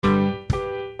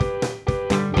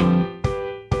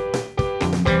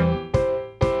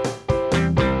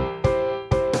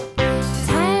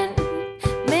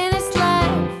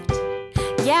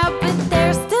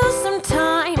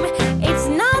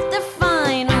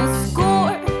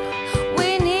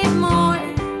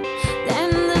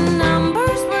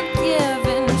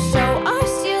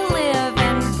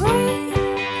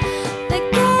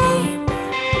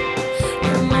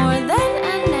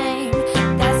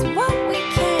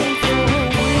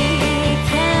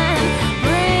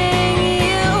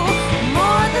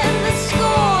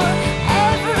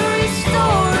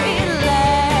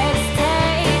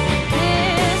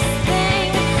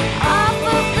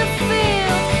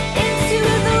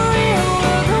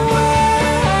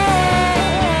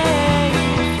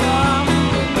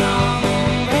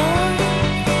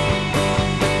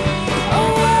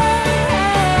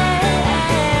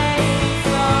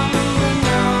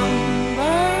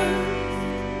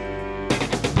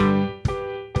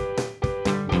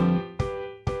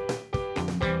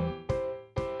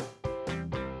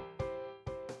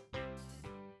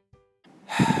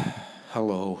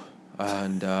Hello,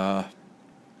 and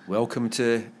welcome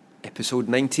to episode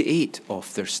 98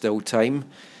 of There's Still Time,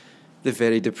 the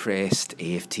very depressed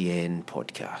AFTN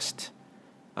podcast.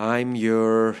 I'm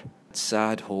your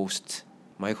sad host,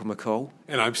 Michael McCall.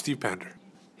 And I'm Steve Pander.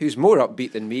 Who's more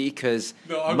upbeat than me, because,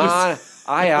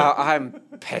 I'm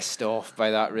pissed off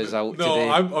by that result today.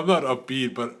 No, I'm not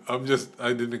upbeat, but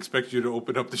I didn't expect you to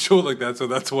open up the show like that, so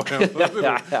that's why it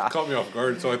caught me off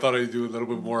guard, so I thought I'd do a little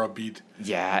bit more upbeat.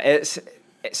 Yeah, it's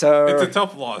a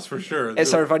tough loss, for sure.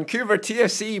 It's our Vancouver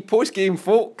TFC post-game,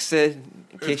 folks, in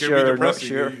case you're not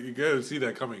sure. You got to see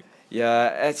that coming.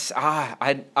 Yeah, it's,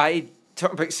 I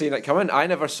talk about seeing it coming. I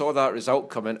never saw that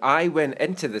result coming. I went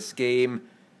into this game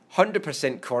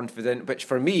 100% confident, which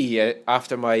for me,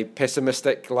 after my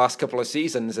pessimistic last couple of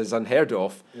seasons, is unheard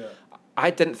of. Yeah. I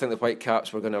didn't think the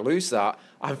Whitecaps were going to lose that.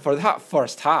 And for that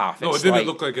first half... No, it didn't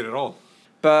look like it at all.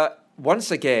 But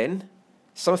once again,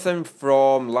 something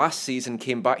from last season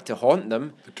came back to haunt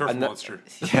them. The turf monster.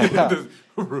 Yeah.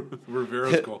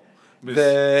 Rivera's goal.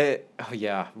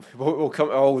 We'll come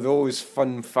to all those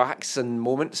fun facts and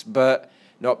moments. But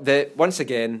no, once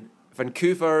again,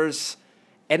 Vancouver's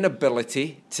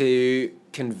inability to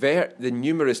convert the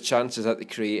numerous chances that they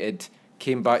created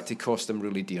came back to cost them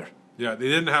really dear. Yeah, they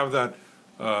didn't have that,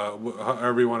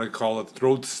 however you want to call it,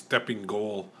 throat-stepping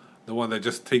goal, the one that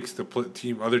just takes the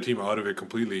other team out of it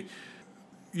completely.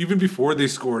 Even before they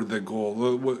scored the goal,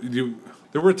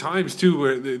 there were times too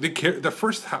where they the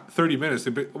first 30 minutes,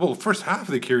 first half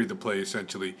they carried the play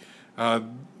essentially.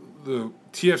 The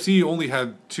TFC only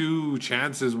had two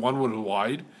chances, one was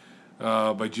wide,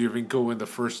 by Giovinco in the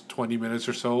first 20 minutes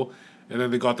or so, and then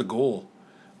they got the goal.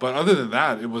 But other than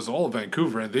that, it was all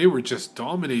Vancouver, and they were just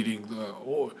dominating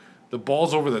the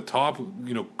balls over the top.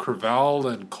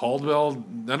 Creval and Caldwell,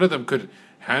 none of them could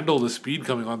handle the speed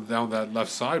coming on down that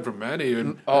left side from Mane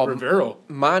and Rivero.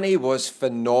 Mane was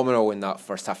phenomenal in that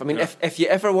first half. I mean, if you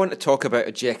ever want to talk about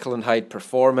a Jekyll and Hyde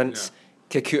performance,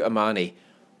 Kekuta Mane.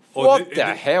 What the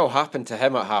hell happened to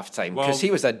him at halftime? Because he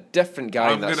was a different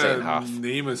guy in that second half. I'm going to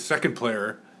name a second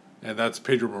player, and that's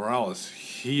Pedro Morales.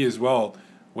 He as well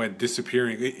went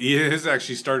disappearing. He has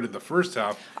actually started the first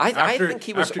half. I think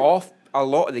he was off a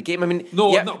lot of the game. I mean,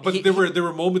 but there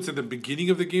were moments in the beginning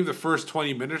of the game, the first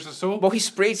 20 minutes or so. Well, he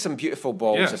sprayed some beautiful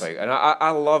balls about, and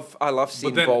I love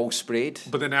seeing balls sprayed.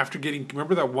 But then after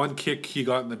remember that one kick he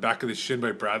got in the back of the shin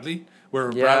by Bradley, where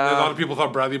a lot of people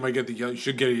thought Bradley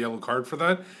should get a yellow card for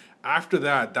that. After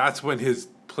that, that's when his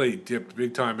play dipped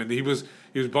big time, and he was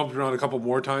bumped around a couple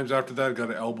more times after that.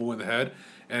 Got an elbow in the head,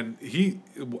 and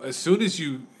as soon as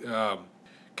you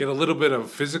get a little bit of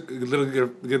physical,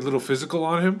 get a little physical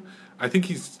on him, I think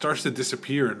he starts to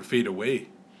disappear and fade away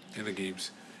in the games.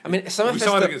 I mean, we saw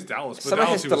it against Dallas. But some of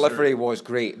his delivery was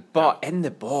great, but in the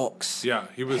box,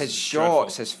 he was his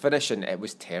shots, his finishing, it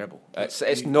was terrible.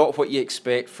 It's not what you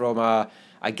expect from a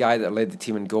guy that led the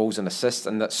team in goals and assists,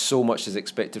 and that so much is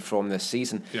expected from this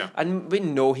season. Yeah. And we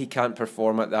know he can't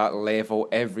perform at that level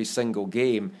every single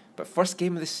game, but first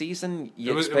game of the season,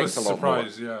 you expect a lot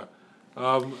surprise, more.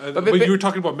 But you were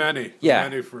talking about Mane. Yeah.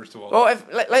 Mane, first of all. Well,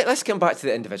 let's come back to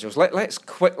the individuals. Let's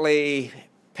quickly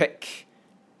pick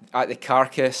at the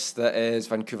carcass that is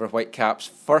Vancouver Whitecaps'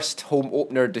 first home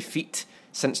opener defeat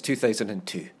since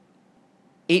 2002.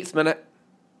 8th minute,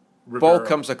 Rivero. Ball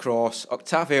comes across,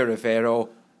 Octavio Rivero,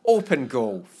 open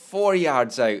goal, 4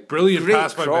 yards out. Brilliant great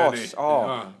pass cross.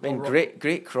 by Mane.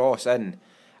 Great cross in.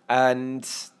 And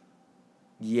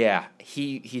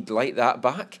he'd like that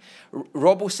back.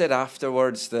 Robbo said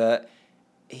afterwards that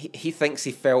he thinks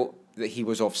he felt that he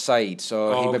was offside,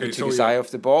 so he maybe took his eye off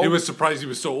the ball. He was surprised he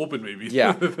was so open, maybe.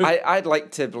 Yeah, I'd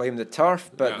like to blame the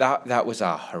turf, but that was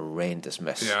a horrendous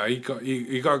miss. Yeah,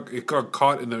 he got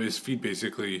caught in his feet,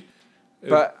 basically.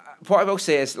 But what I will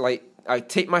say is, I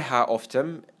take my hat off to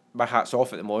him. My hat's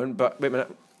off at the moment, but wait a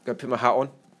minute. Got to put my hat on.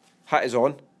 Hat is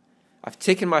on. I've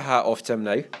taken my hat off to him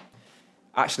now.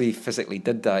 Actually, physically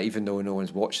did that, even though no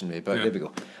one's watching me, but there we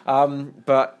go.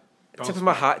 But tipping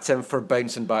my hat to him for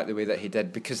bouncing back the way that he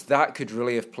did, because that could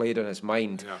really have played on his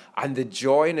mind. Yeah. And the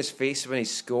joy in his face when he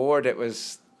scored, it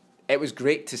was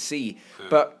great to see. Yeah.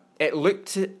 But it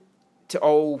looked to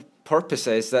all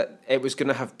purposes that it was going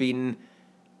to have been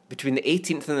between the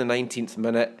 18th and the 19th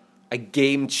minute, a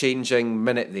game-changing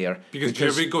minute there. Because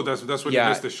Giovinco, that's when he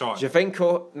missed the shot.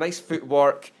 Giovinco, nice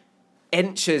footwork,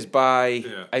 inches by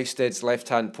Ousted's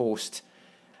left-hand post.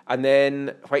 And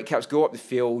then Whitecaps go up the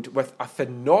field with a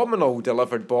phenomenal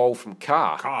delivered ball from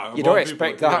Carr. You don't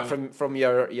expect that from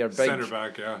your big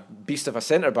centre-back, beast of a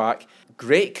centre-back.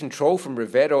 Great control from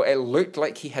Rivero. It looked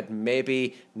like he had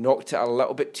maybe knocked it a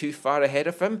little bit too far ahead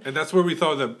of him. And that's where we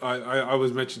thought that, I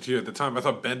was mentioning to you at the time, I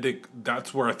thought Bendik,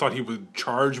 that's where I thought he would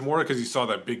charge more because he saw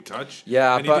that big touch.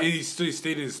 Yeah, and but he stayed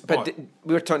in his spot. But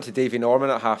we were talking to Davy Norman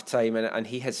at half-time, and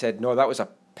he had said, no, that was a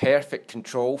perfect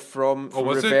control from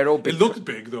Rivero. It looked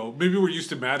big, though. Maybe we're used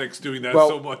to Maddox doing that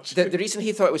so much. The reason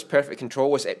he thought it was perfect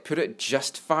control was it put it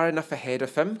just far enough ahead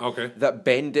of him that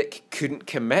Bendik couldn't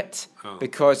commit,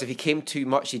 because if he came too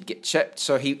much, he'd get chipped.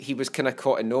 So he was kind of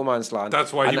caught in no man's land.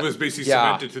 That's why he was basically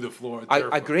cemented to the floor.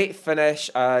 A great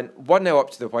finish, and 1-0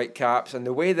 up to the Whitecaps, and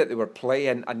the way that they were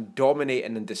playing and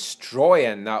dominating and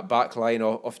destroying that back line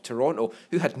of Toronto,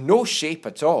 who had no shape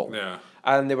at all. Yeah.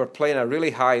 And they were playing a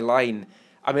really high line.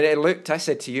 I mean, I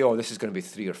said to you, this is going to be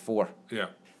 3 or 4. Yeah.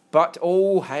 But,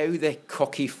 how they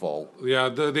cocky fall. Yeah,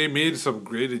 they made some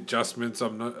great adjustments.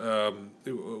 I'm not.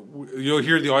 You'll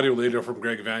hear the audio later from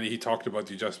Greg Vanney. He talked about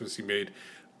the adjustments he made.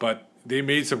 But they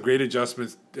made some great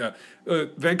adjustments.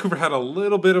 Vancouver had a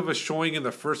little bit of a showing in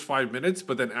the first 5 minutes,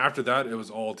 but then after that, it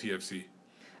was all TFC.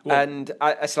 And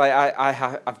it's like,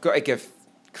 I've got to give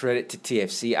credit to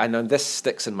TFC, and this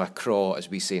sticks in my craw, as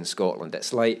we say in Scotland.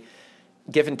 It's like,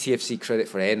 giving TFC credit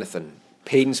for anything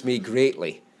pains me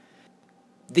greatly.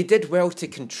 They did well to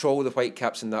control the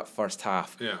Whitecaps in that first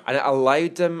half, and it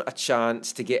allowed them a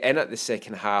chance to get in at the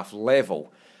second half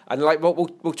level. And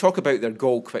we'll talk about their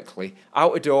goal quickly.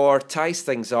 Altidore ties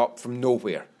things up from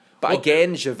nowhere, but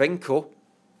again, Giovinco,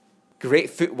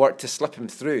 great footwork to slip him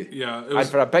through. Yeah, and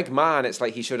for a big man, it's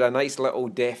like he showed a nice little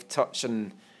deft touch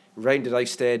and rounded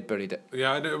instead, buried it.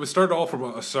 Yeah, and it was started off from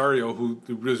Osorio, who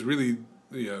was really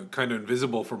kind of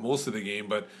invisible for most of the game,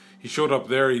 but he showed up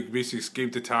there. He basically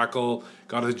escaped the tackle,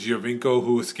 got to Giovinco,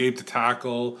 who escaped the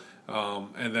tackle,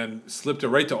 and then slipped it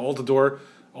right to Altidore.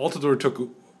 Altidore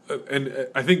took, and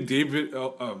I think David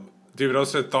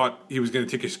Ousted thought he was going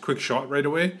to take a quick shot right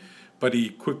away, but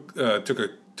he took a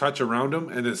touch around him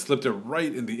and then slipped it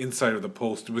right in the inside of the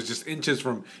post. It was just inches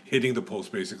from hitting the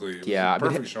post, basically. It was a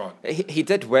perfect shot. He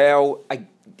did well.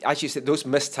 As you said, those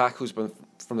missed tackles from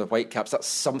the Whitecaps, that's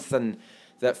something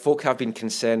that folk have been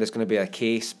concerned is going to be a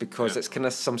case, because it's kind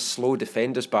of some slow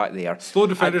defenders back there. Slow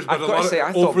defenders, but a lot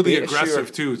of overly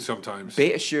aggressive too sometimes.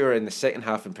 Beitashour in the second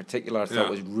half in particular I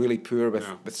thought was really poor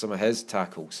with some of his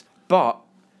tackles. But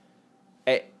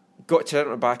it got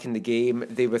Toronto back in the game.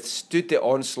 They withstood the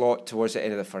onslaught towards the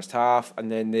end of the first half,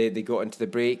 and then they got into the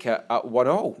break at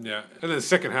 1-0. Yeah, and then the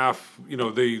second half,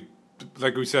 they,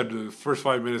 like we said, the first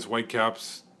 5 minutes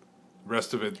Whitecaps,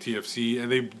 rest of it TFC,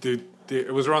 and they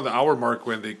it was around the hour mark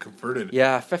when they converted.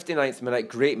 Yeah, 59th minute,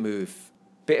 great move.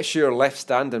 Beitashour left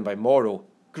standing by Morrow.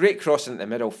 Great crossing in the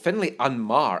middle. Finlay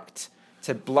unmarked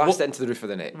to blast it into the roof of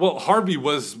the net. Well, Harvey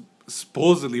was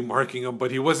supposedly marking him,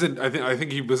 but he wasn't. I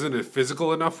think he wasn't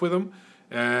physical enough with him,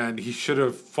 and he should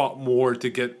have fought more to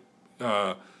get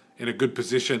in a good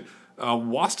position.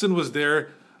 Waston was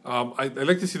there. I'd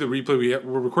like to see the replay.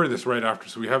 We're recording this right after,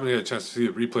 so we haven't had a chance to see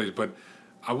the replays, but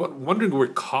I'm wondering where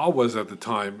Ka was at the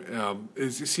time. It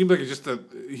seemed like it's just that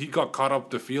he got caught up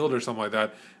the field or something like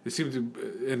that. It seemed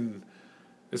to,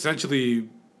 essentially,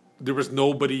 there was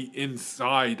nobody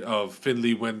inside of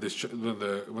Finlay when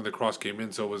the cross came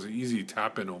in, so it was an easy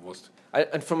tap in almost.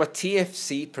 And from a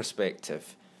TFC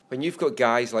perspective, when you've got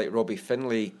guys like Robbie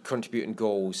Finlay contributing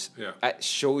goals, it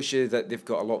shows you that they've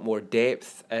got a lot more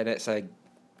depth, and it's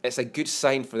a good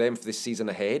sign for them for the season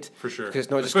ahead. For sure. Because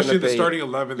it's not just especially in the be, starting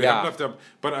 11. They haven't left up.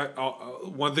 But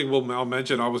one thing I'll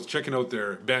mention, I was checking out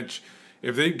their bench.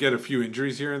 If they get a few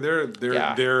injuries here and there,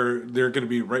 they're going to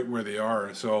be right where they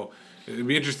are. So it'd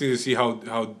be interesting to see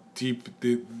how deep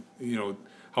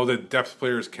how the depth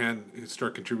players can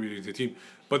start contributing to the team.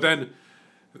 But then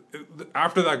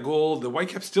after that goal, the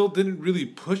Whitecaps still didn't really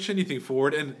push anything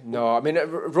forward. And no, I mean,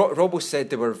 Robbo said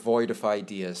they were void of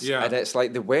ideas. Yeah. And it's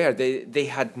like they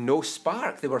had no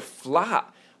spark. They were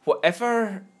flat.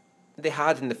 Whatever they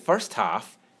had in the first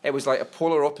half, it was like a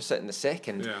polar opposite in the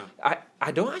second. Yeah.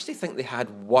 I don't actually think they had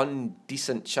one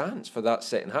decent chance for that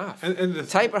second half. And the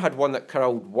Tiber had one that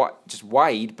curled just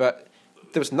wide, but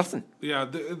there was nothing. Yeah,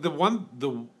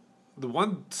 the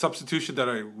one substitution that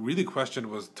I really questioned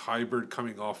was Tybert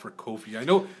coming off for Kofi. I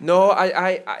know. No,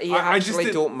 I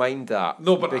actually don't mind that.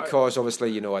 No, but because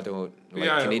obviously I don't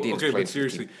like Canadians playing. But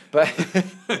seriously, but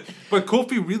but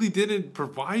Kofi really didn't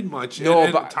provide much. No,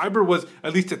 and but Tybert was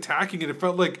at least attacking it. It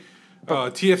felt like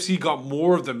TFC got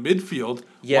more of the midfield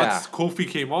once Kofi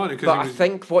came on. But I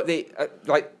think what they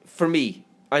for me,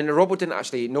 and Robbo didn't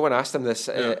actually. No one asked him this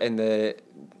in the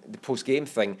the post-game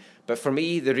thing. But for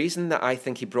me, the reason that I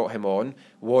think he brought him on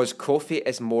was Kofi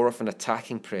is more of an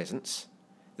attacking presence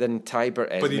than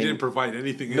Tybert is. But he didn't provide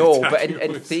anything. No, but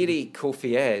in theory,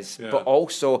 Kofi is. Yeah. But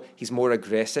also, he's more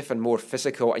aggressive and more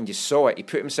physical, and you saw it. He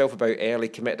put himself about early,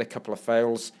 committed a couple of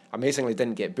fouls, amazingly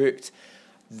didn't get booked.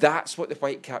 That's what the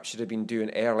Whitecaps should have been doing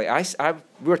early.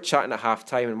 We were chatting at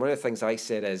half-time, and one of the things I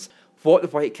said is, what the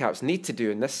Whitecaps need to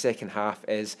do in this second half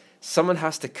is someone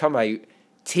has to come out,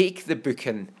 take the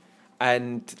booking,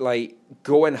 and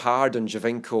go in hard on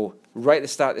Giovinco right at the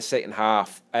start of the second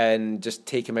half and just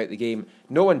take him out the game.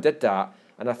 No one did that,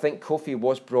 and I think Kofi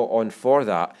was brought on for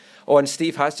that. Oh, and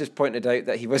Steve has just pointed out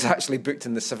that he was actually booked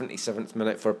in the 77th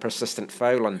minute for persistent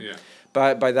fouling. Yeah.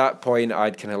 But by that point,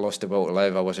 I'd kind of lost the will to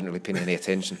live. I wasn't really paying any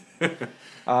attention.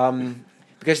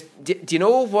 Because do you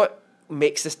know what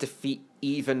makes this defeat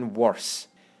even worse?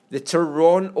 The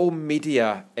Toronto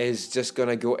media is just going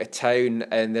to go to town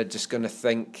and they're just going to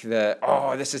think that,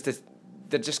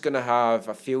 they're just going to have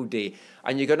a field day.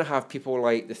 And you're going to have people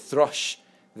like the Thrush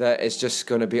that is just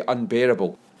going to be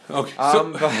unbearable. Okay,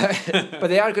 but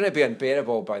they are going to be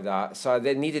unbearable by that. So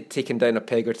they needed taking down a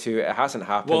peg or two. It hasn't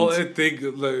happened. Well, I think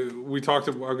we talked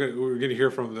about. We're going to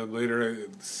hear from them later.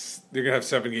 They're going to have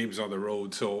 7 games on the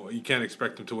road, so you can't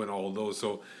expect them to win all of those.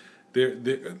 So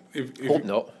hope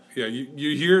not. Yeah,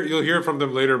 you'll hear from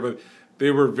them later, but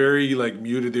they were very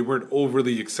muted. They weren't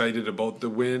overly excited about the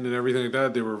win and everything like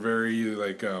that. They were very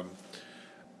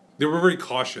they were very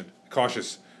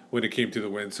cautious when it came to the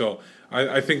win. So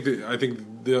I think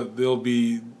they'll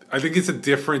be. I think it's a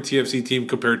different TFC team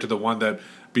compared to the one that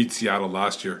beat Seattle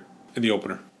last year in the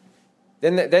opener.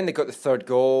 Then they got the third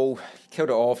goal, killed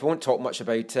it off. We won't talk much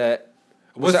about it.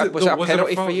 Was it a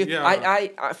penalty for you? Yeah.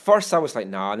 I at first I was like,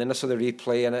 nah, and then I saw the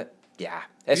replay in it. Yeah,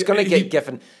 it's going to get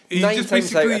given 9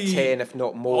 times out of 10, if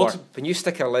not more. When you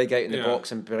stick a leg out in the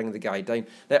box and bring the guy down.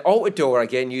 Now, Altidore,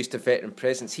 again, used a veteran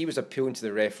presence. He was appealing to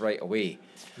the ref right away.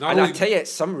 I tell you,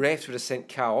 some refs would have sent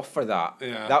Ka off for that.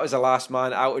 Yeah. That was the last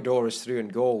man. Altidore was through in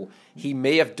goal. He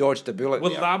may have dodged a bullet.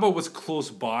 Well, Laba was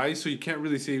close by, so you can't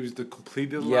really say he was the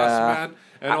completed last man.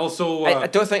 And I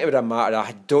don't think it would have mattered.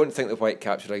 I don't think the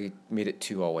Whitecaps would have made it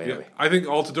 2-2 anyway. I think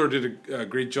Altidore did a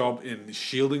great job in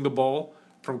shielding the ball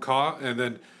from Ka, and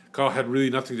then Ka had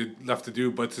really nothing left to do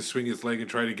but to swing his leg and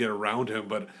try to get around him.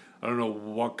 But I don't know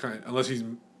what kind, unless he's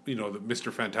the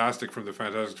Mr. Fantastic from the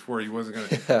Fantastic Four, he wasn't going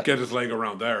to get his leg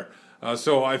around there.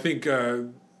 So I think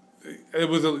it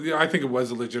was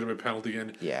a legitimate penalty,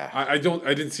 and I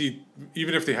didn't see,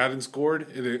 even if they hadn't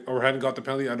scored or hadn't got the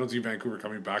penalty, I don't see Vancouver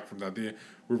coming back from that. They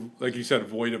were, like you said,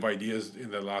 void of ideas in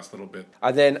the last little bit.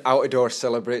 And then Altidore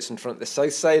celebrates in front of the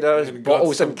Southsiders,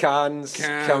 bottles and cans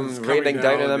come raining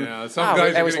down on them. Yeah. Some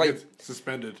guys are going to get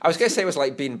suspended. I was going to say it was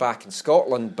like being back in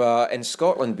Scotland, but in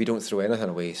Scotland we don't throw anything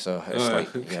away, so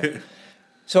it's okay.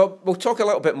 So we'll talk a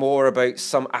little bit more about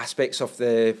some aspects of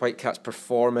the Whitecaps'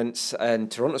 performance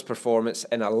and Toronto's performance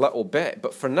in a little bit.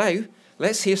 But for now,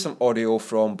 let's hear some audio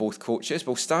from both coaches.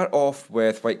 We'll start off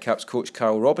with Whitecaps coach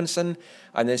Carl Robinson,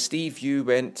 and then Steve, you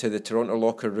went to the Toronto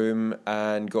locker room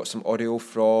and got some audio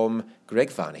from Greg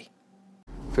Vanney.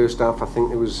 First half, I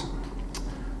think there was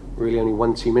really only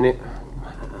one team in it.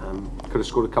 Could have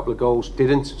scored a couple of goals,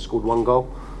 didn't, scored 1 goal.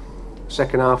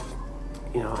 Second half,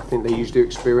 I think they used their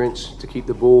experience to keep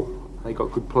the ball. They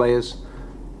got good players,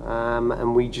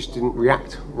 and we just didn't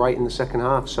react right in the second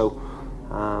half. So,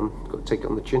 got to take it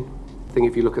on the chin. I think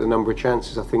if you look at the number of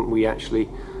chances, I think we actually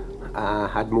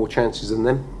had more chances than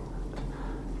them.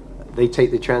 They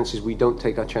take the chances, we don't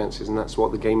take our chances, and that's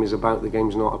what the game is about. The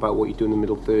game's not about what you do in the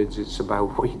middle thirds; it's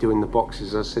about what you do in the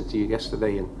boxes. As I said to you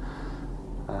yesterday, and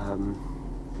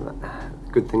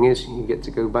good thing is you get to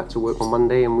go back to work on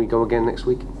Monday, and we go again next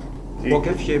week. What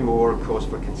gives you more cause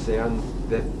for concern,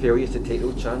 the failure to take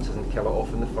those chances and kill it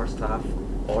off in the first half,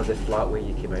 or the flat way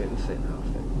you came out in the second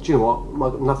half? Do you know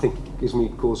what? Nothing gives me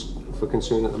cause for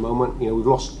concern at the moment. We've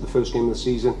lost the first game of the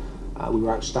season. We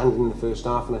were outstanding in the first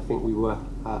half, and I think we were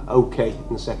okay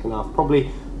in the second half. Probably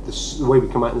the way we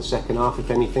come out in the second half, if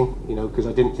anything, because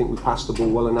I didn't think we passed the ball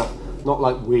well enough. Not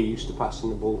like we're used to passing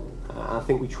the ball. I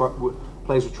think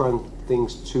players were trying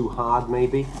things too hard,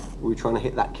 maybe. We were trying to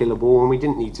hit that killer ball, and we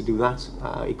didn't need to do that.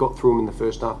 It got through them in the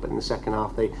first half, but in the second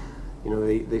half, they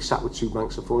sat with 2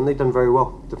 banks of 4, and they've done very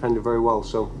well, defended very well.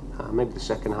 So maybe the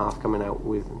second half coming out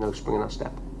with no spring in our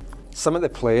step. Some of the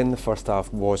play in the first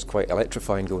half was quite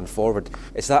electrifying going forward.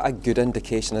 Is that a good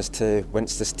indication as to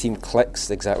once this team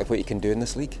clicks, exactly what you can do in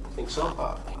this league? I think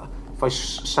so. If I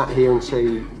sat here and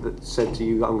said to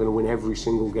you that I'm going to win every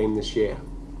single game this year,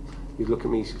 you'd look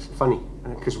at me funny,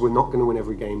 because we're not going to win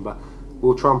every game, but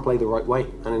we'll try and play the right way.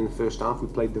 And in the first half, we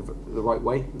played the right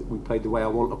way. We played the way I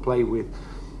want to play, with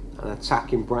an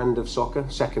attacking brand of soccer.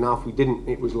 Second half, we didn't.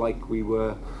 It was like we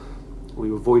were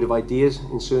void of ideas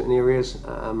in certain areas,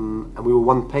 and we were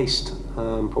one-paced.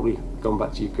 Probably going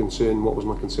back to your concern, what was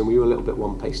my concern? We were a little bit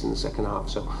one-paced in the second half.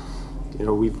 So, you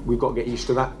know, we've got to get used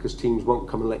to that, because teams won't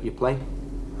come and let you play,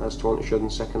 as Toronto showed in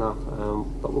the second half.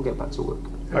 But we'll get back to work.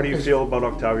 How do you feel about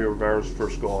Octavio Rivera's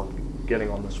first goal, getting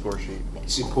on the score sheet?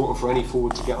 It's important for any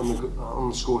forward to get on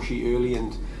the score sheet early,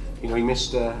 and you know, he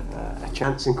missed a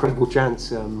chance, incredible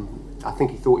chance. I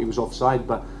think he thought he was offside,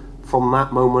 but from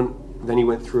that moment, then he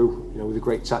went through, you know, with a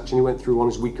great touch, and he went through on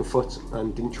his weaker foot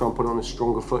and didn't try and put it on a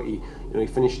stronger foot. He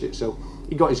finished it, so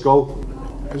he got his goal.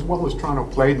 As well as Toronto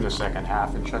played in the second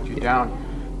half and shut you down,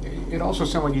 it also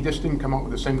sounded like you just didn't come out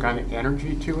with the same kind of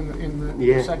energy too in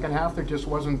the second half. There just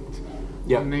wasn't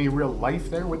any real life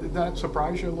there. Did that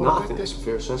surprise you a little bit? No, I think that's a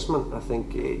fair assessment. I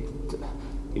think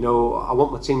I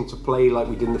want my team to play like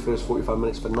we did in the first 45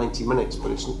 minutes for 90 minutes, but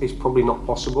it's probably not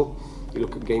possible. You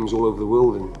look at games all over the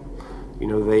world, and you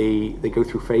know, they go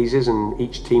through phases, and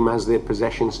each team has their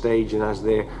possession stage and has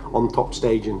their on-top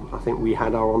stage, and I think we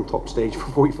had our on-top stage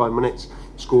for 45 minutes,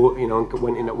 scored, you know, and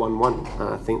went in at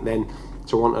 1-1. I think then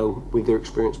Toronto, with their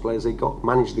experienced players, they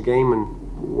managed the game,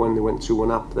 and when they went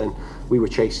 2-1 up, then we were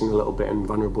chasing a little bit and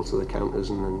vulnerable to the counters,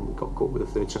 and then got caught with a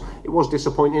third. So it was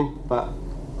disappointing, but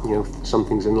you know, some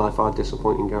things in life are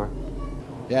disappointing, Gary.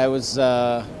 Yeah, it was,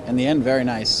 in the end, very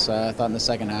nice. I thought in the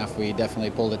second half we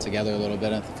definitely pulled it together a little bit.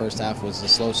 The first half was a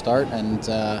slow start, and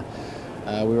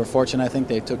we were fortunate. I think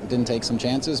they didn't take some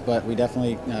chances, but we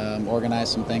definitely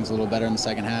organized some things a little better in the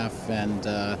second half, and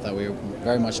I thought we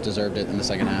very much deserved it in the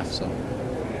second half. So,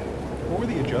 what were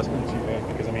the adjustments you made?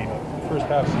 Because, I mean, the first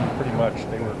half seemed pretty much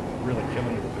they were really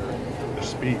killing you with their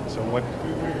speed. So what,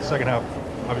 the second half,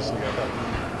 obviously, I thought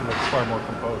far more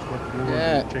composed. What were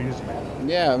the changes you made?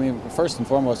 Yeah, I mean, first and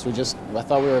foremost, I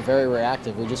thought we were very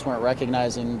reactive. We just weren't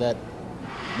recognizing that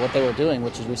what they were doing,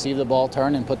 which is receive the ball,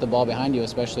 turn, and put the ball behind you,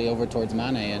 especially over towards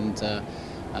Mane.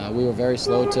 And we were very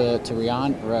slow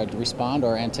to respond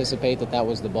or anticipate that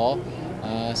was the ball.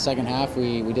 Second half,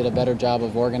 we did a better job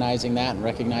of organizing that and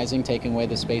recognizing, taking away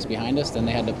the space behind us. Then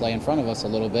they had to play in front of us a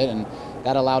little bit, and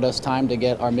that allowed us time to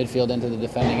get our midfield into the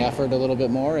defending effort a little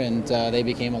bit more, and they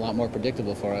became a lot more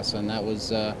predictable for us. And that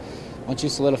was, once you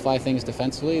solidify things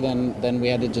defensively, then we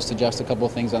had to just adjust a couple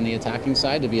of things on the attacking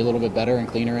side to be a little bit better and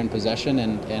cleaner in possession,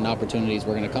 and opportunities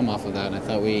were going to come off of that. And I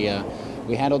thought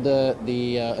we handled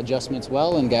the adjustments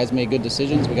well, and guys made good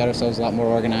decisions. We got ourselves a lot more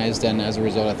organized, and as a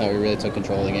result, I thought we really took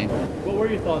control of the game. What were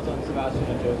your thoughts on Sebastian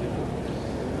and Josie?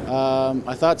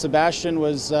 I thought Sebastian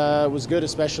was good,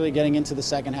 especially getting into the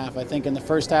second half. I think in the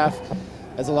first half,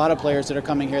 as a lot of players that are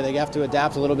coming here, they have to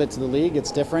adapt a little bit to the league.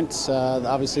 It's different.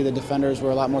 Obviously, the defenders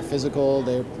were a lot more physical.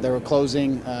 They were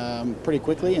closing pretty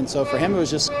quickly, and so for him, it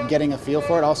was just getting a feel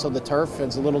for it. Also, the turf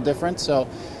is a little different, so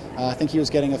I think he was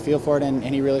getting a feel for it, and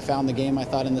he really found the game, I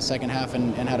thought, in the second half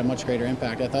and had a much greater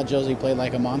impact. I thought Josie played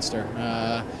like a monster.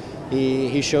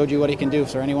 He showed you what he can do.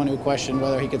 For anyone who questioned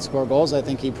whether he could score goals, I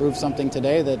think he proved something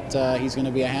today that he's going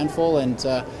to be a handful, and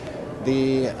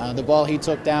the ball he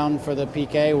took down for the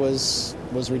PK was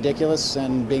ridiculous,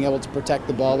 and being able to protect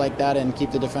the ball like that and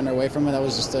keep the defender away from it, that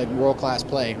was just a world-class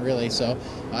play, really. So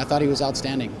I thought he was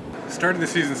outstanding. Starting the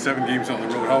season 7 games on the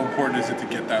road, how important is it to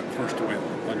get that first win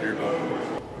under your belt?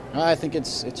 I think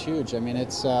it's huge. I mean,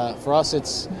 it's for us,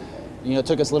 it's, you know, it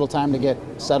took us a little time to get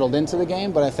settled into the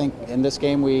game, but I think in this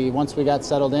game, once we got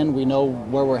settled in, we know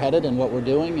where we're headed and what we're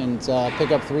doing, and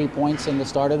pick up 3 points in the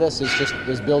start of this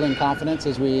is building confidence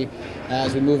as we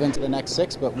move into the next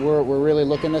 6. But we're really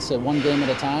looking at this at one game at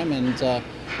a time, and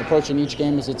approaching each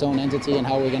game as its own entity, and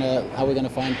how we're gonna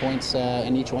find points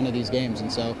in each one of these games.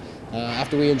 And so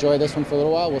after we enjoy this one for a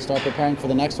little while, we'll start preparing for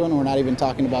the next one. We're not even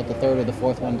talking about the third or the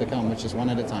fourth one to come, which is one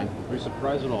at a time. Were you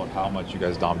surprised at all at how much you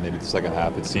guys dominated the second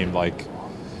half? It seemed like,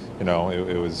 you know,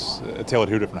 it was a tale of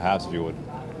 2 different halves, if you would.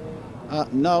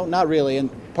 No, not really. And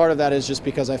part of that is just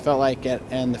because I felt like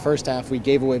in the first half we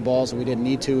gave away balls that we didn't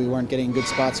need to. We weren't getting good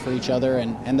spots for each other,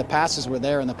 and the passes were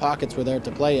there and the pockets were there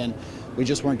to play in. We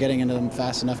just weren't getting into them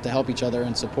fast enough to help each other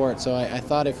and support. So I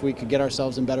thought if we could get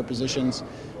ourselves in better positions,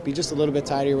 be just a little bit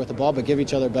tidier with the ball, but give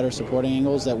each other better supporting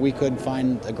angles, that we could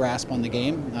find a grasp on the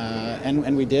game.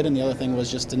 And we did. And the other thing was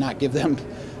just to not give them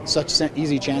such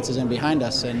easy chances in behind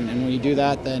us. And when you do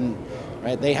that, then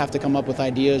they have to come up with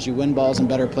ideas. You win balls in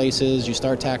better places. You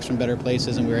start attacks from better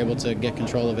places, and we were able to get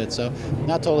control of it. So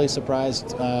not totally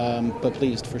surprised, but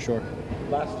pleased for sure.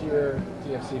 Last year,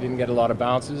 TFC didn't get a lot of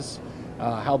bounces.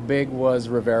 How big was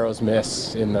Rivero's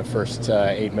miss in the first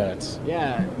 8 minutes?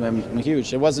 Yeah,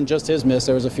 huge. It wasn't just his miss.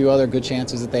 There was a few other good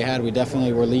chances that they had. We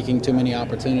definitely were leaking too many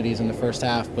opportunities in the first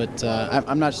half, but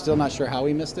I'm still not sure how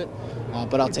he missed it.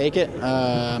 But I'll take it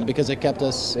because it kept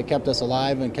us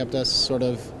alive and kept us sort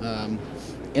of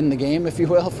in the game, if you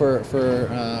will, for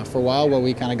a while, while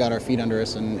we kind of got our feet under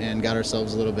us and got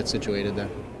ourselves a little bit situated there.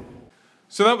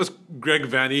 So that was Greg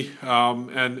Vanney,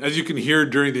 and as you can hear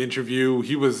during the interview,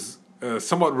 he was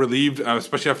somewhat relieved,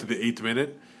 especially after the 8th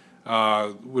minute.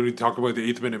 When we talk about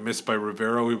the 8th minute miss by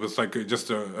Rivero, it was like just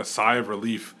a sigh of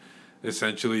relief,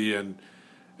 essentially,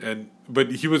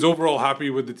 but he was overall happy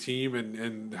with the team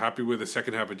and happy with the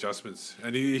second half adjustments,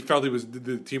 and he felt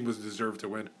the team was deserved to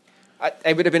win.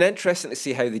 It would have been interesting to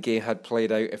see how the game had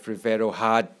played out if Rivero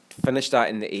had finished that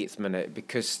in the 8th minute,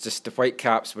 because just the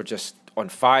Whitecaps were just on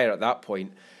fire at that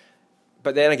point.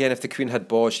 But then again, if the Queen had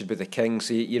balls, she'd be the king,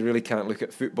 so you really can't look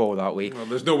at football that way. Well,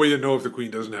 there's no way to know if the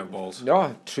Queen doesn't have balls.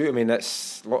 No, true. I mean,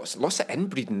 it's lots of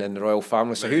inbreeding in the royal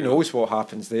family, so who knows what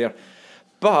happens there.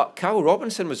 But Carl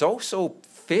Robinson was also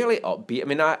fairly upbeat. I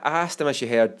mean, I asked him, as you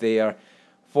heard there,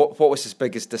 what was his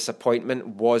biggest disappointment?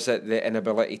 Was it the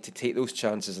inability to take those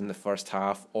chances in the first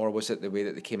half, or was it the way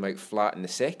that they came out flat in the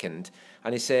second?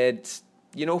 And he said,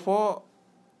 you know what,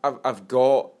 I've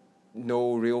got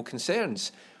no real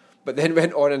concerns. But then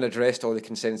went on and addressed all the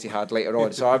concerns he had later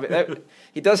on. So I mean,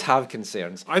 he does have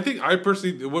concerns. I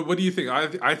personally, what do you think?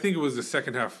 I think it was the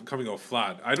second half coming out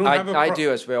flat. I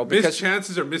do as well. Missed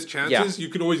chances are missed chances. Yeah.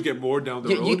 You can always get more down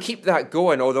the road. You keep that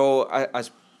going, although, as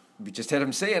we just heard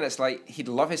him saying, it's like he'd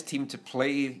love his team to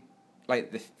play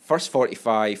like the first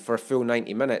 45 for a full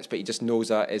 90 minutes, but he just knows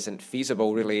that isn't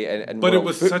feasible really in but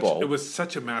world football. It was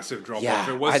such a massive drop off.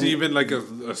 It wasn't even like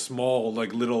a small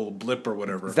like little blip or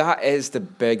whatever. That is the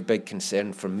big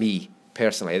concern for me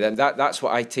personally. That's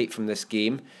what I take from this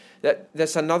game.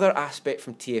 There's another aspect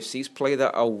from TFC's play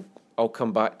that I'll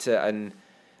come back to, and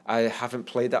I haven't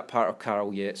played that part of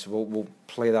Carroll yet, so we'll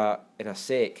play that in a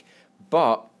sec.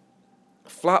 But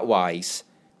flat wise,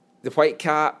 the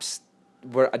Whitecaps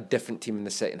were a different team in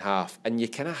the second half, and you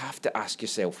kind of have to ask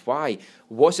yourself why.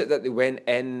 Was it that they went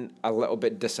in a little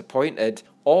bit disappointed,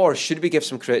 or should we give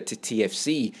some credit to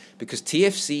TFC, because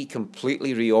TFC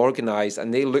completely reorganised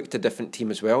and they looked a different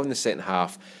team as well in the second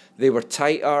half. They were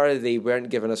tighter, they weren't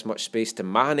giving us much space to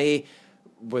Mane,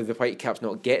 with the Whitecaps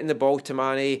not getting the ball to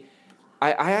Mane.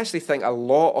 I actually think a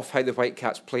lot of how the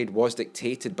Whitecaps played was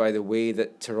dictated by the way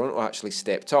that Toronto actually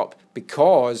stepped up,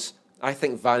 because I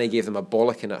think Vanney gave them a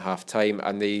bollocking at half-time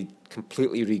and they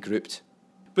completely regrouped.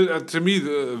 But to me,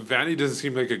 Vanney doesn't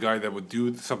seem like a guy that would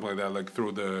do something like that, like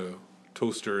throw the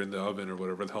toaster in the oven or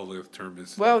whatever the hell the term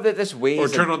is. Well, there's ways. Or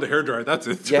turn on the hairdryer. That's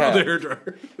it. Turn on the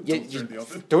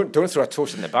hairdryer. Don't throw a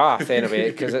toast in the bath anyway,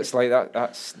 because it's like that.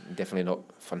 That's definitely not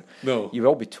fun. No. You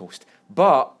will be toast.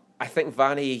 But I think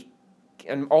Vanney,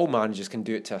 and all managers can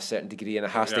do it to a certain degree, and it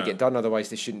has to get done,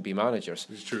 otherwise they shouldn't be managers.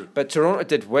 It's true. But Toronto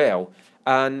did well,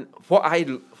 and what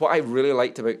I really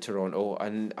liked about Toronto,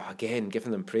 and again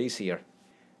giving them praise here,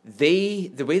 the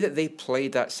way that they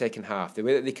played that second half, the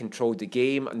way that they controlled the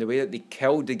game, and the way that they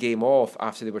killed the game off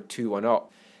after they were 2-1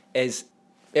 up,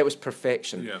 it was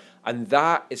perfection. Yeah. And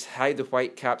that is how the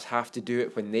Whitecaps have to do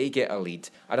it when they get a lead.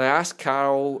 And I asked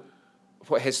Carroll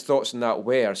what his thoughts on that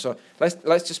were. So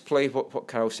let's just play what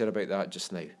Carroll said about that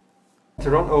just now.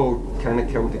 Toronto kind of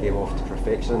killed the game off to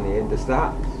perfection in the end. Is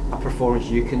that a performance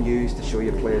you can use to show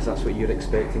your players that's what you're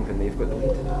expecting when they've got the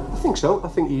lead? I think so. I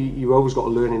think you always got to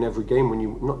learn in every game, when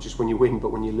you, not just when you win,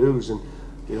 but when you lose. And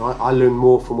you know, I learn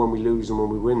more from when we lose than when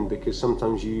we win, because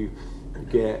sometimes you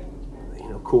get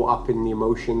caught up in the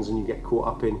emotions, and you get caught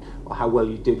up in how well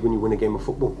you did when you win a game of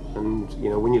football. And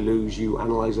when you lose, you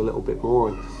analyse a little bit more,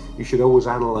 and you should always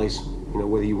analyse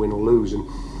whether you win or lose. And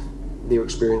they're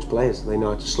experienced players, they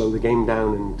know how to slow the game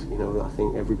down, and I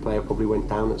think every player probably went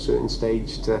down at a certain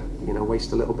stage to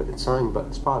waste a little bit of time, but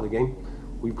it's part of the game.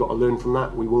 We've got to learn from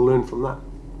that. We will learn from that.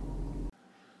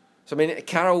 So I mean,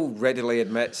 Carroll readily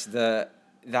admits that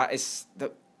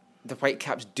the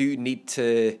Whitecaps do need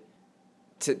to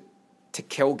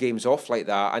kill games off like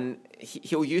that, and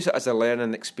he'll use it as a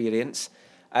learning experience.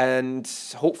 And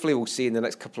hopefully we'll see in the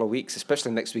next couple of weeks,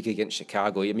 especially next week against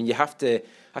Chicago. I mean, you have to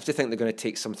think they're going to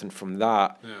take something from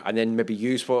that, and then maybe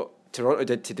use what Toronto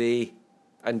did today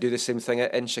and do the same thing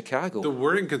in Chicago. The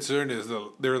worrying concern is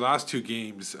their last two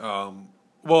games. Kind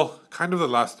of the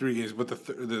last three games, but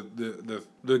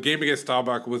the game against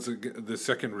Staubach was the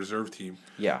second reserve team.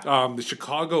 Yeah. The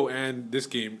Chicago and this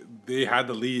game, they had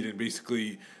the lead, and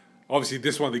basically obviously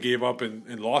this one they gave up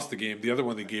and lost the game. The other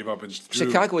one they gave up and drew.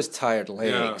 Chicago's tired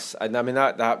legs, and I mean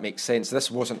that makes sense.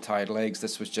 This wasn't tired legs.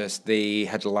 This was just they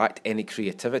had lacked any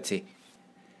creativity.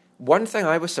 One thing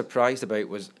I was surprised about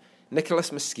was Nicholas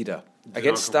Mosqueda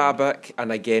against Starbuck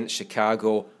and against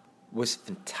Chicago was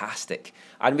fantastic,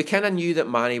 and we kind of knew that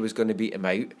Manny was going to beat him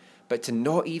out. But to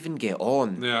not even get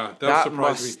on, that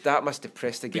must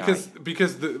depress the guy.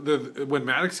 Because the when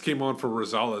Maddox came on for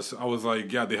Rosales, I was like,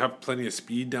 they have plenty of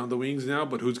speed down the wings now,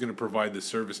 but who's going to provide the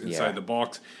service inside the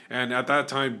box? And at that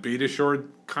time, Beitashour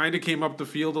kind of came up the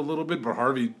field a little bit, but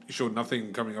Harvey showed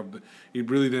nothing coming up. He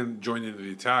really didn't join into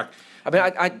the attack. I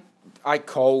mean, I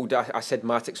called. I said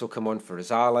Mattix will come on for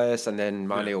Rosales, and then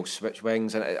Manny will switch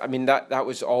wings. And I mean that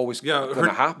was always going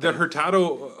to happen. That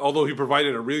Hurtado, although he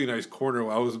provided a really nice corner,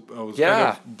 I was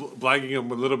kind of blagging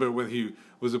him a little bit when he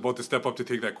was about to step up to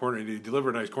take that corner, and he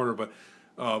delivered a nice corner. But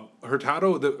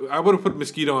Hurtado, I would have put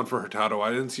Mosqueda on for Hurtado. I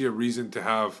didn't see a reason to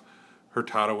have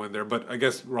Hurtado in there, but I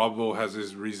guess Robbo has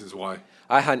his reasons why.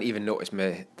 I hadn't even noticed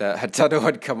that Hurtado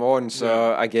had come on.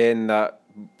 So again, I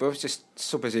was just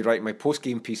so busy writing my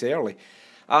post-game piece early.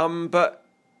 But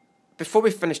before we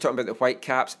finish talking about the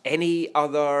Whitecaps, any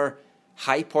other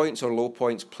high points or low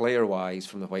points player-wise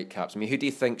from the Whitecaps? I mean, who do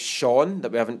you think, Sean,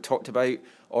 that we haven't talked about,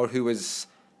 or who was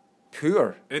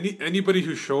poor? Anybody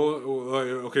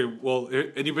who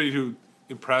anybody who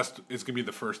impressed is going to be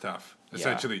the first half,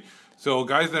 essentially. Yeah. So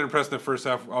guys that impressed in the first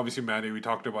half, obviously Manny, we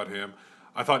talked about him.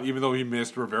 I thought even though he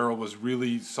missed, Rivero was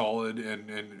really solid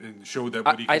and showed that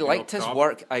what he could do. I liked his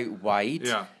work out wide,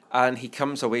 and he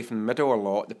comes away from the middle a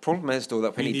lot. The problem is, though,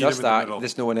 that when he does that,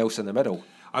 there's no one else in the middle.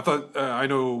 I thought, I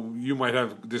know you might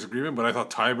have disagreement, but I thought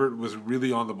Tybert was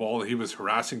really on the ball. He was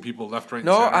harassing people left, right, and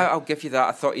center. I'll give you that.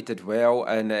 I thought he did well,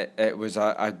 and it was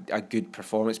a good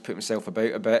performance, put himself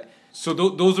about a bit. So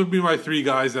those would be my three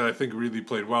guys that I think really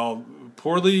played well.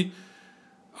 Poorly,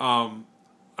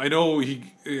 I know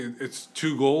it's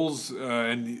 2 goals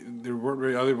and there weren't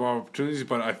really other opportunities,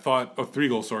 but I thought 3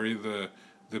 goals. Sorry,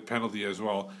 the penalty as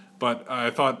well. But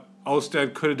I thought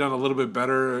Alstead could have done a little bit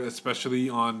better, especially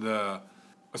on the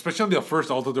first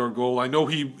Altidore goal. I know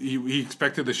he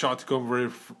expected the shot to come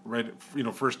right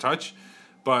first touch,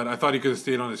 but I thought he could have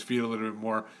stayed on his feet a little bit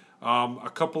more.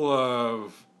 A couple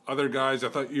of other guys, I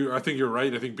think you're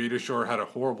right. I think Beitashour had a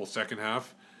horrible second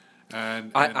half.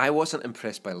 And I wasn't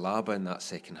impressed by Laba in that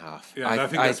second half. Yeah, I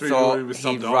think that's thought he was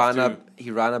subbed off too.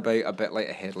 He ran about a bit like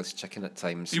a headless chicken at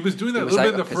times. He was doing that a little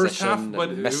bit in the first half,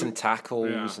 but missing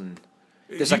tackles and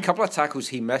there's a couple of tackles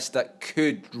he missed that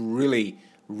could really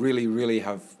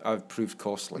have proved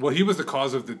costly. Well, he was the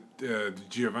cause of the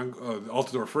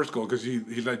Altidore first goal because he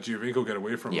let Giovinco get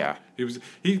away from him.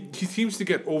 He seems to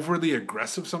get overly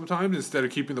aggressive sometimes instead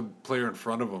of keeping the player in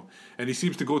front of him, and he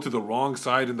seems to go to the wrong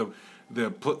side, and the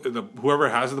whoever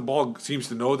has the ball seems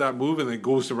to know that move and then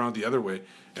goes around the other way,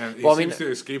 and he seems to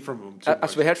escape from him.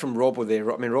 As we heard from Robbo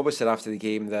there, I mean, Robbo said after the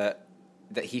game that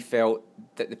he felt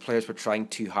that the players were trying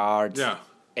too hard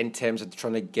in terms of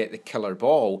trying to get the killer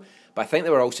ball, but I think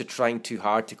they were also trying too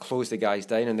hard to close the guys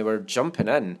down, and they were jumping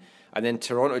in. And then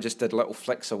Toronto just did little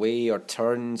flicks away or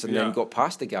turns and then got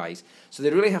past the guys. So they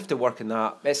really have to work on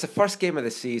that. It's the first game of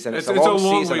the season. It's a long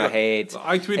season ahead.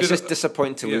 It's just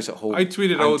disappointing to lose at home. I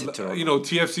tweeted out,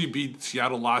 TFC beat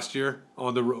Seattle last year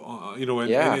on the,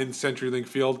 in CenturyLink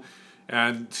Field.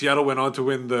 And Seattle went on to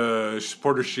win the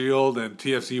Supporters' Shield, and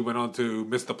TFC went on to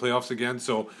miss the playoffs again.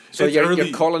 So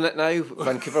you're calling it now,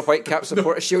 Vancouver Whitecaps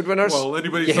Supporters' Shield winners? Well,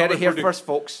 you heard it here first,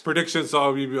 folks. Predictions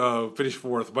saw we finish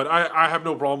 4th, but I have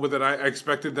no problem with it. I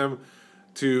expected them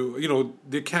to,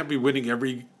 they can't be winning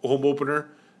every home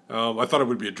opener. I thought it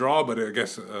would be a draw, but I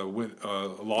guess a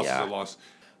loss is a loss.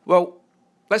 Well,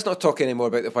 let's not talk anymore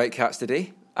about the Whitecaps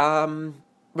today.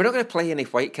 We're not going to play any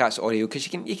Whitecaps audio because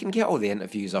you can get all the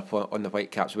interviews up on the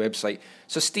Whitecaps website.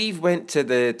 So Steve went to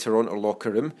the Toronto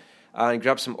locker room and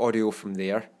grabbed some audio from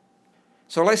there.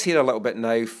 So let's hear a little bit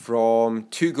now from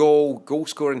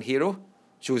 2-goal-scoring hero,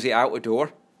 Jozy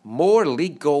Altidore. More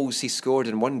league goals he scored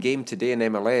in one game today in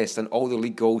MLS than all the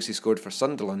league goals he scored for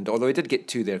Sunderland, although he did get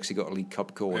 2 there because he got a League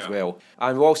Cup goal as well.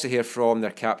 And we'll also hear from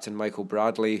their captain, Michael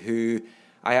Bradley, who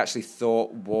I actually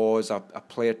thought was a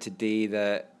player today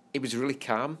that he was really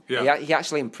calm. Yeah. He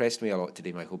actually impressed me a lot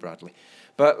today, Michael Bradley.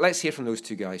 But let's hear from those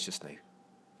 2 guys just now.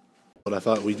 But I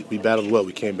thought we battled well.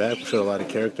 We came back, we showed a lot of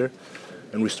character,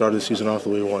 and we started the season off the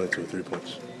way we wanted to, 3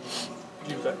 points.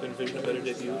 Do you envision a better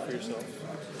debut for yourself?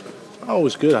 Oh, it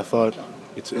was good. I thought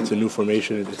it's a new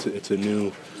formation. It's a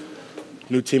new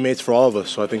teammates for all of us.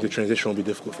 So I think the transition will be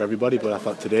difficult for everybody. But I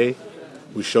thought today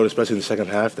we showed, especially in the second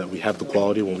half, that we have the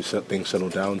quality when we set things settle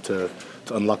down to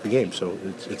unlock the game. So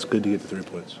it's good to get the 3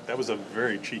 points. That was a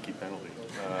very cheeky penalty.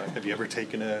 Have you ever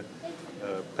taken a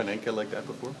Panenka like that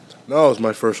before? No, it was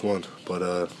my first one, but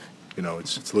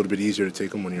it's a little bit easier to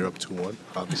take them when you're up 2-1,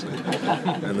 obviously,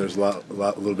 and there's a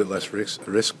little bit less risk.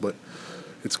 But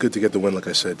it's good to get the win, like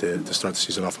I said, to start the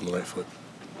season off on the right foot.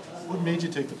 What made you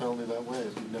take the penalty that way?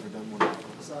 If you've never done one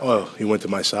before? Well, he went to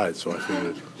my side, so I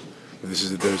figured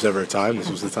if there was ever a time, this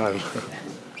was the time.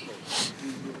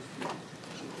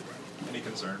 Any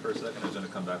concern for a second? Is going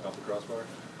to come back off the crossbar?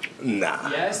 Nah.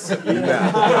 Yes?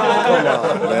 Nah. Come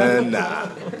on, man. Nah.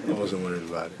 I wasn't worried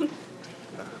about it.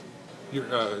 Your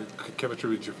chemistry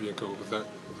with Giovinco, was that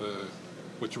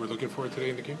what you were looking for today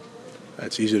in the game?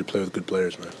 It's easy to play with good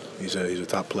players, man. He's a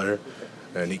top player,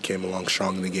 and he came along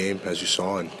strong in the game, as you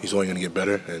saw, and he's only going to get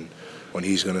better. And when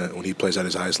he plays at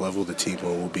his highest level, the team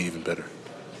will be even better.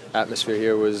 Atmosphere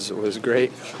here was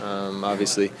great.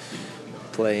 Obviously,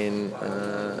 playing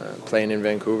in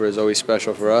Vancouver is always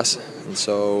special for us, and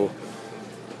so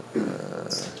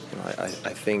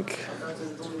I think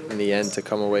in the end to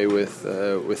come away with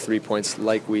 3 points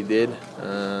like we did,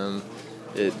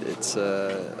 it's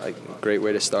a great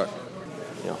way to start.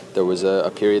 There was a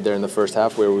period there in the first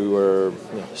half where we were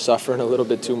suffering a little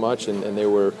bit too much, and they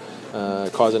were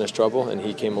causing us trouble. And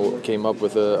he came up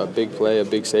with a big play, a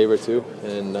big saver too,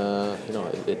 and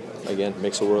it again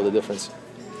makes a world of difference.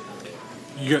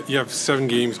 You have 7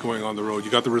 games going on the road.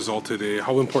 You got the result today.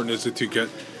 How important is it to get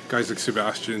guys like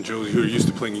Sebastian and Josie, who are used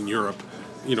to playing in Europe,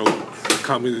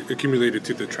 accumulated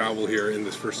to the travel here in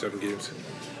this first 7 games?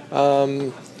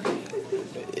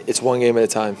 It's one game at a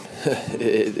time.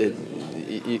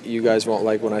 You guys won't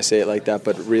like when I say it like that,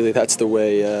 but really that's the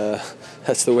way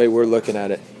we're looking at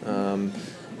it.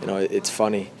 It's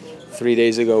funny. 3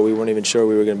 days ago we weren't even sure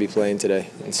we were going to be playing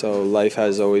today, and so life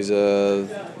has always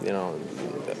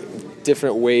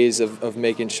different ways of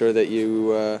making sure that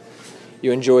you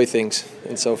enjoy things.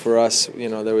 And so for us,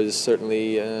 there was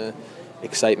certainly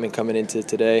excitement coming into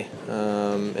today,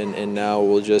 and now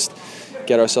we'll just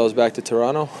get ourselves back to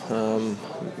Toronto. I'm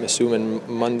assuming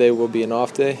Monday will be an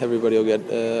off day. Everybody will get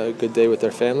a good day with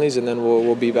their families, and then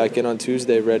we'll be back in on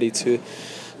Tuesday ready to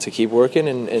keep working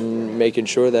and making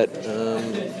sure that,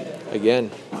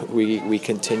 again, we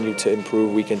continue to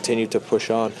improve, we continue to push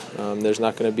on. There's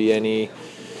not going to be any...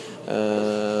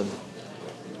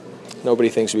 nobody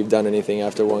thinks we've done anything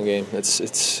after one game.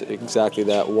 It's exactly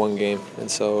that, one game.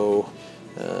 And so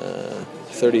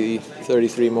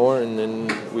 33 more, and then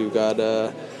we've got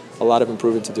a lot of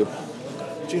improvement to do.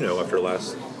 Do you know after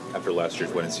last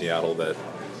year's win in Seattle that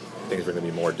things were going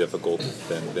to be more difficult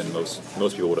than most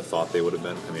people would have thought they would have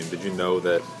been? I mean, did you know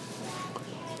that,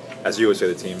 as you always say,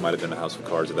 the team might have been a house of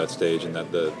cards at that stage, and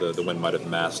that the win might have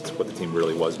masked what the team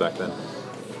really was back then?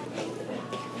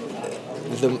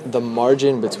 The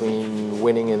margin between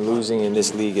winning and losing in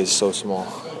this league is so small,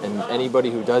 and anybody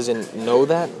who doesn't know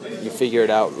that, you figure it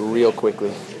out real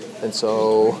quickly. And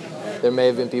so there may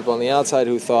have been people on the outside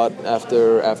who thought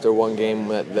after one game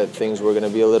that things were going to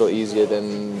be a little easier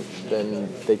than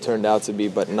they turned out to be,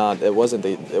 but not. It wasn't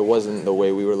the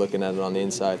way we were looking at it on the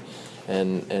inside,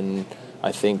 and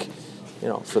I think,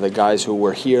 for the guys who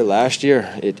were here last year,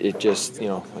 it just,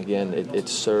 again, it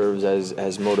serves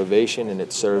as motivation, and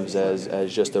it serves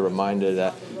as just a reminder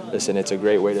that, listen, it's a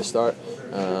great way to start.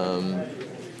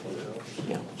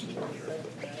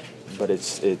 But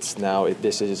it's now,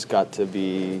 this has got to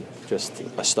be just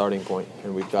a starting point,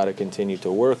 and we've got to continue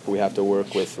to work. We have to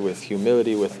work with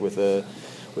humility, with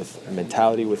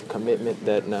mentality, with commitment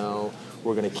that now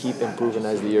we're going to keep improving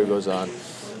as the year goes on.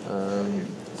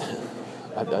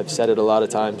 I've said it a lot of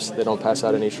times. They don't pass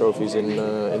out any trophies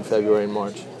in February and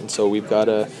March, and so we've got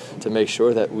to make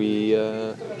sure that we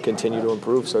continue to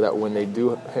improve, so that when they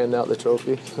do hand out the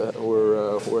trophy, that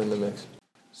we're in the mix.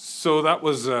 So that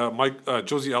was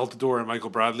Josie Altidore and Michael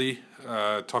Bradley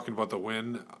talking about the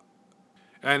win,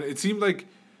 and it seemed like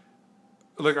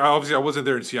obviously I wasn't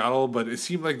there in Seattle, but it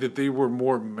seemed like that they were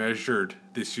more measured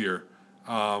this year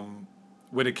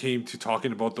when it came to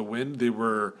talking about the win.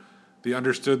 They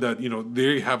understood that,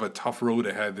 they have a tough road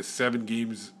ahead. The 7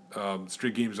 games,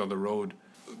 straight games on the road.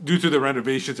 Due to the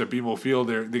renovations at BMO Field,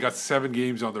 they got 7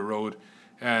 games on the road,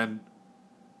 and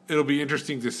it'll be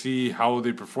interesting to see how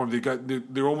they perform.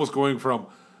 They're almost going from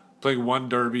playing one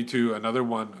derby to another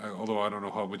one, although I don't know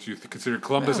how much you consider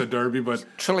Columbus a derby, but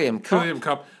Trillium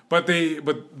Cup. But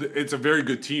it's a very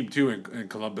good team too in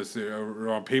Columbus. They're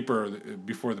on paper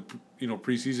before the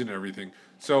preseason and everything.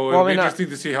 So it'll be interesting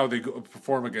to see how they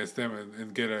perform against them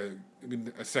and get a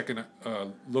second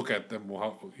look at them,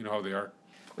 how they are.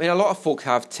 mean, a lot of folk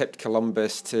have tipped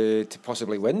Columbus to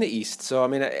possibly win the East, so I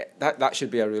mean that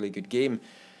should be a really good game.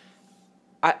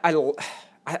 I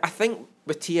think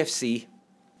with TFC,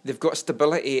 they've got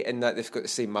stability in that they've got the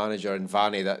same manager in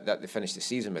Vanny that they finished the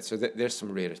season with, so there's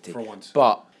some rarity. For once.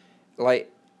 But,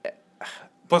 like...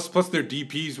 Plus their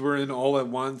DPs were in all at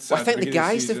once. Well, I think the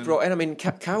guys they've brought in, I mean,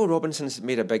 Kyle Robinson's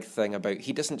made a big thing about,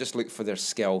 he doesn't just look for their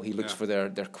skill, he looks for their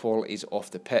qualities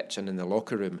off the pitch and in the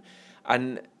locker room.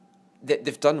 And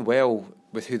they've done well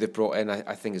with who they've brought in,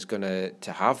 I think is going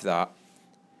to have that.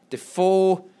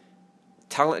 Defoe,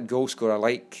 talented goal scorer,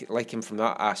 I like him from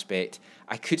that aspect.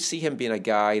 I could see him being a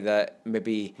guy that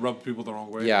maybe... Rub people the wrong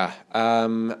way. Yeah,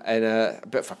 and a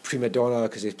bit of a prima donna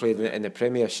because he's played in the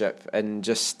Premiership and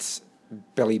just...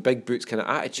 Billy Big Boots kind of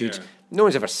attitude. Yeah. No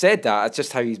one's ever said that. It's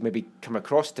just how he's maybe come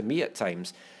across to me at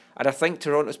times. And I think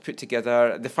Toronto's put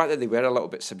together, the fact that they were a little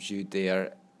bit subdued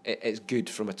there, it's good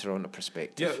from a Toronto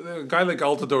perspective. Yeah, a guy like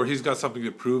Altidore, he's got something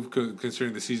to prove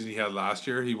considering the season he had last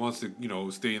year. He wants to,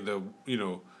 stay in the,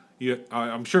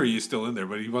 I'm sure he is still in there,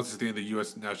 but he wants to stay in the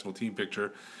U.S. national team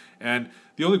picture. And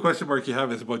the only question mark you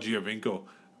have is about Giovinco,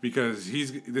 because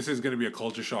this is going to be a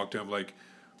culture shock to him. Like,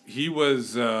 he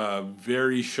was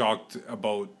very shocked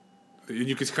about, and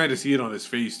you can kind of see it on his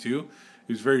face too.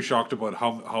 He was very shocked about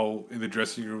how in the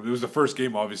dressing room, it was the first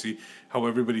game obviously, how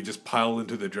everybody just piled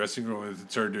into the dressing room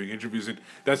and started doing interviews. And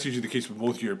that's usually the case with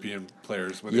most European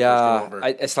players when they first come over.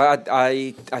 It's like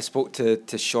I spoke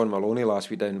to Sean Maloney last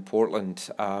week down in Portland,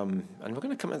 and we're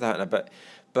going to come to that in a bit.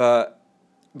 But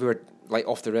we were, like,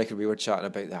 off the record, we were chatting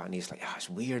about that, and he's like, it's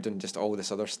weird and just all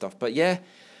this other stuff. But yeah,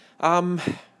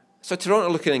 so Toronto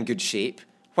looking in good shape.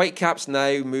 Whitecaps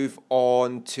now move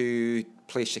on to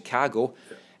play Chicago.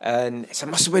 Yeah. And it's a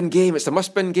must-win game. It's a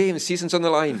must-win game. The season's on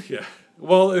the line. Yeah.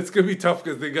 Well, it's going to be tough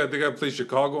because they got to play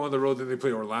Chicago on the road, then they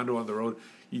play Orlando on the road.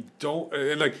 You don't...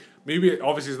 And, like, maybe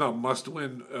obviously it's not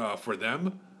must-win for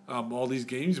them, all these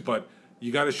games, but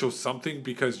you got to show something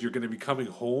because you're going to be coming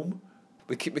home.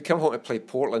 We come home to play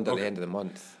Portland at the end of the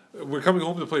month. We're coming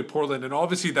home to play Portland, and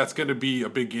obviously that's going to be a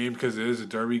big game because it is a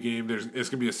derby game. It's going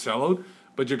to be a sellout,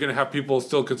 but you're going to have people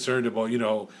still concerned about,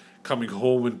 coming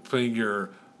home and playing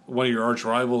one of your arch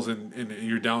rivals and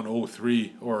you're down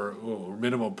 0-3 or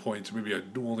minimum points, maybe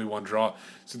only one draw.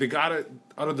 So they got to,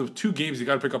 out of the two games, they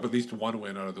got to pick up at least one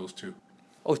win out of those two.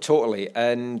 Oh, totally.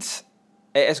 And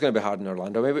it is going to be hard in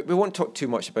Orlando. I mean, we won't talk too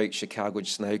much about Chicago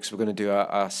just now because we're going to do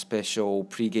a special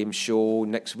pre-game show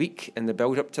next week in the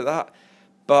build-up to that.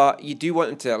 But you do want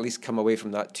them to at least come away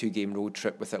from that 2-game road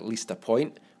trip with at least a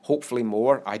point, hopefully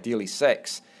more, ideally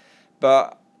 6.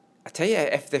 But I tell you,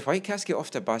 if the Whitecaps get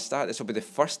off to a bad start, this will be the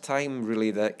first time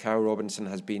really that Kyle Robinson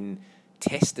has been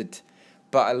tested.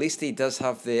 But at least he does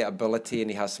have the ability and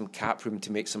he has some cap room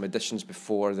to make some additions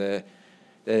before the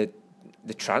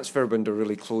transfer window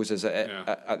really closes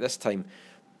at this time.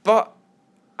 But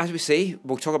as we say,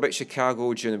 we'll talk about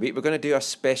Chicago during the week. We're going to do a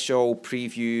special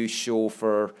preview show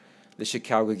for the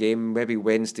Chicago game, maybe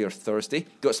Wednesday or Thursday.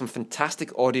 Got some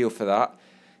fantastic audio for that.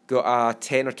 Got a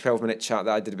 10 or 12 minute chat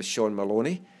that I did with Sean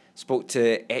Maloney. Spoke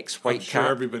to ex-Whitecap. I'm sure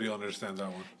everybody will understand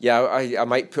that one. Yeah, I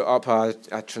might put up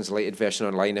a translated version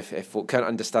online if folk can't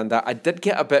understand that. I did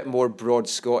get a bit more broad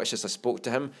Scottish as I spoke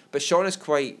to him, but Sean is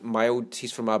quite mild.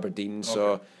 He's from Aberdeen,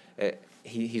 so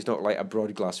he's not like a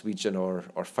broad Glaswegian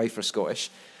or Fifer Scottish.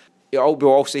 We'll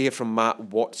also hear from Matt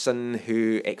Watson,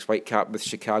 who ex-Whitecap with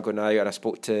Chicago now, and I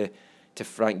spoke to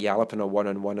Frank Yallop in a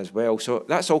one-on-one as well. So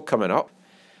that's all coming up.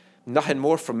 Nothing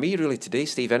more from me really today,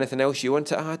 Steve. Anything else you want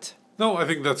to add? No, I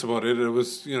think that's about it. It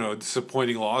was, a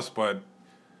disappointing loss, but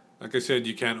like I said,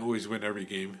 you can't always win every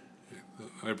game,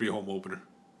 every home opener.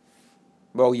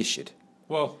 Well, you should.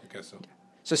 Well, I guess so.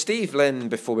 So, Steve, Lynn,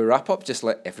 before we wrap up, just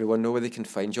let everyone know where they can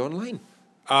find you online.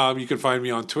 You can find me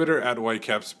on Twitter at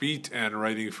WhitecapsBeat and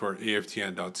writing for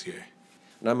AFTN.ca.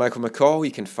 And I'm Michael McCall.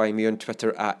 You can find me on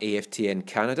Twitter at AFTN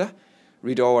Canada.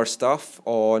 Read all our stuff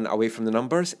on Away From the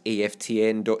Numbers,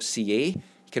 AFTN.ca. You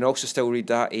can also still read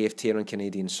that, AFTN on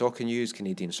Canadian Soccer News,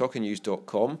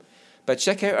 CanadianSoccerNews.com. But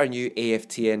check out our new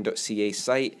AFTN.ca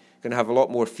site. Going to have a lot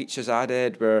more features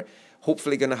added. We're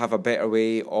hopefully going to have a better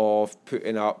way of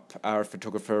putting up our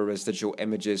photographer residual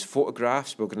images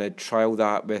photographs. We're going to trial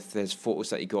that with his photos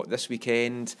that he got this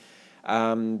weekend.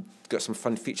 Got some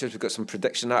fun features. We've got some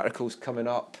prediction articles coming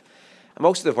up. I'm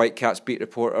also the Whitecaps beat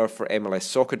reporter for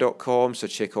MLSsoccer.com, so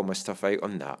check all my stuff out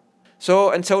on that.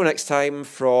 So until next time,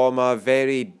 from a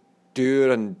very dour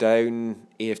and down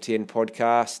AFTN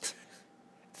podcast,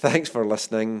 thanks for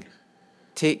listening,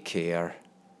 take care,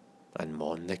 and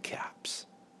mon the Caps.